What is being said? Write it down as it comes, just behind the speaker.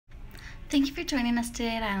Thank you for joining us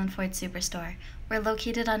today at Island Ford Superstore. We're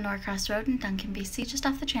located on Norcross Road in Duncan, BC, just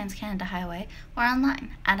off the Trans-Canada Highway, or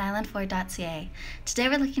online at islandford.ca. Today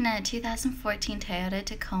we're looking at a 2014 Toyota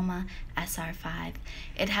Tacoma SR5.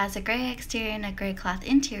 It has a gray exterior and a gray cloth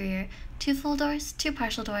interior, 2 full doors, 2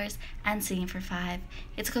 partial doors, and seating for 5.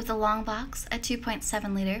 It's equipped with a long box, a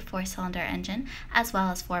 2.7-liter 4-cylinder engine, as well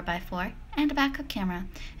as 4x4, and a backup camera.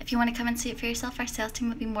 If you want to come and see it for yourself, our sales team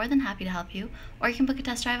would be more than happy to help you, or you can book a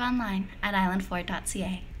test drive online at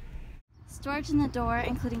islandford.ca. Storage in the door,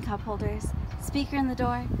 including cup holders, speaker in the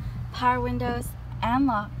door, power windows, and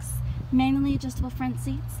locks, manually adjustable front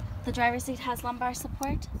seats. The driver's seat has lumbar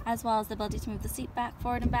support, as well as the ability to move the seat back,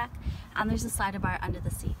 forward and back, and there's a slider bar under the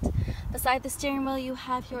seat. Beside the steering wheel, you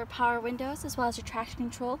have your power windows, as well as your traction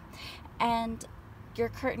control, and your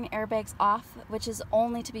curtain airbags off, which is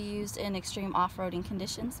only to be used in extreme off-roading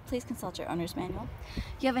conditions. Please consult your owner's manual.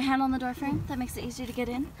 You have a handle on the door frame that makes it easier to get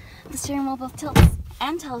in. The steering wheel both tilts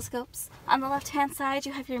and telescopes. On the left-hand side,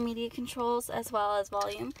 you have your media controls as well as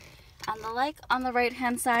volume and the like. On the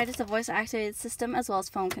right-hand side is a voice-activated system as well as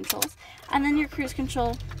phone controls. And then your cruise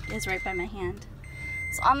control is right by my hand.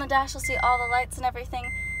 So on the dash, you'll see all the lights and everything,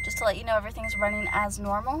 just to let you know everything's running as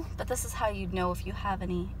normal. But this is how you'd know if you have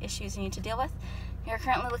any issues you need to deal with. You're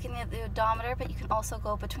currently looking at the odometer, but you can also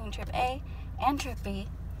go between trip A and trip B.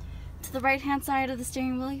 To the right-hand side of the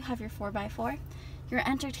steering wheel, you have your 4x4. Your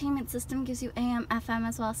entertainment system gives you AM, FM,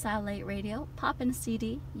 as well as satellite radio. Pop in a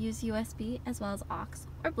CD, use USB, as well as aux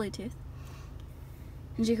or Bluetooth.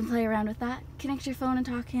 And you can play around with that. Connect your phone and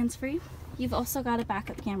talk hands-free. You've also got a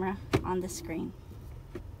backup camera on the screen.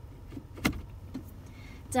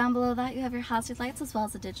 Down below that, you have your hazard lights as well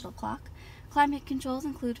as a digital clock. Climate controls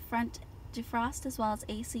include front defrost as well as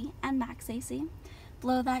AC and max AC.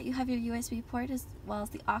 Below that, you have your USB port as well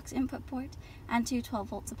as the aux input port and 2 12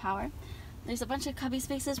 volts of power. There's a bunch of cubby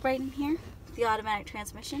spaces right in here. The automatic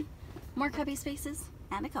transmission, more cubby spaces,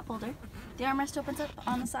 and a cup holder. The armrest opens up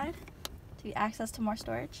on the side to be access to more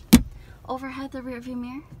storage. Overhead, the rear view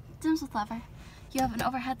mirror dims with lever. You have an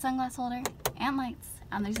overhead sunglass holder and lights,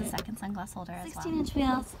 and there's a second sunglass holder as well. 16-inch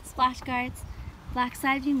wheels, splash guards, black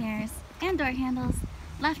side view mirrors, and door handles.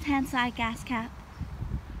 Left-hand side gas cap,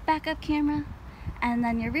 backup camera, and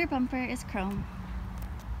then your rear bumper is chrome.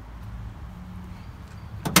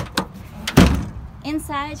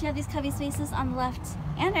 Inside, you have these cubby spaces on the left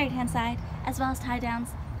and right-hand side, as well as tie-downs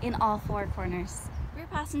in all 4 corners. Rear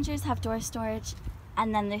passengers have door storage,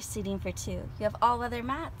 and then there's seating for 2. You have all-weather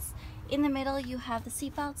mats. In the middle, you have the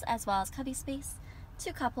seat belts, as well as cubby space,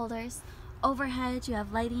 2 cup holders. Overhead, you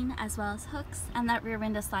have lighting as well as hooks, and that rear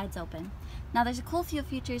window slides open. Now there's a cool few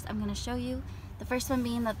features I'm going to show you. The first one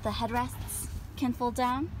being that the headrests can fold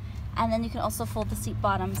down, and then you can also fold the seat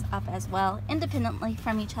bottoms up as well, independently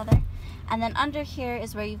from each other. And then under here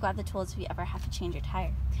is where you've got the tools if you ever have to change your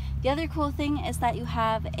tire. The other cool thing is that you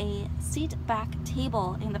have a seat back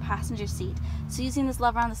table in the passenger seat. So using this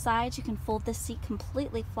lever on the side, you can fold this seat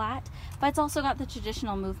completely flat, but it's also got the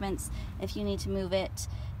traditional movements if you need to move it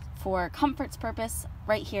for comfort's purpose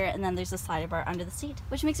right here, and then there's a slider bar under the seat,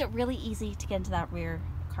 which makes it really easy to get into that rear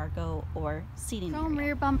cargo or seating area. Chrome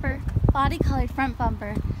rear bumper, body colored front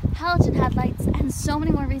bumper, halogen headlights, and so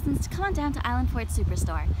many more reasons to come on down to Island Ford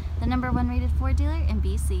Superstore, the #1 rated Ford dealer in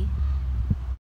BC.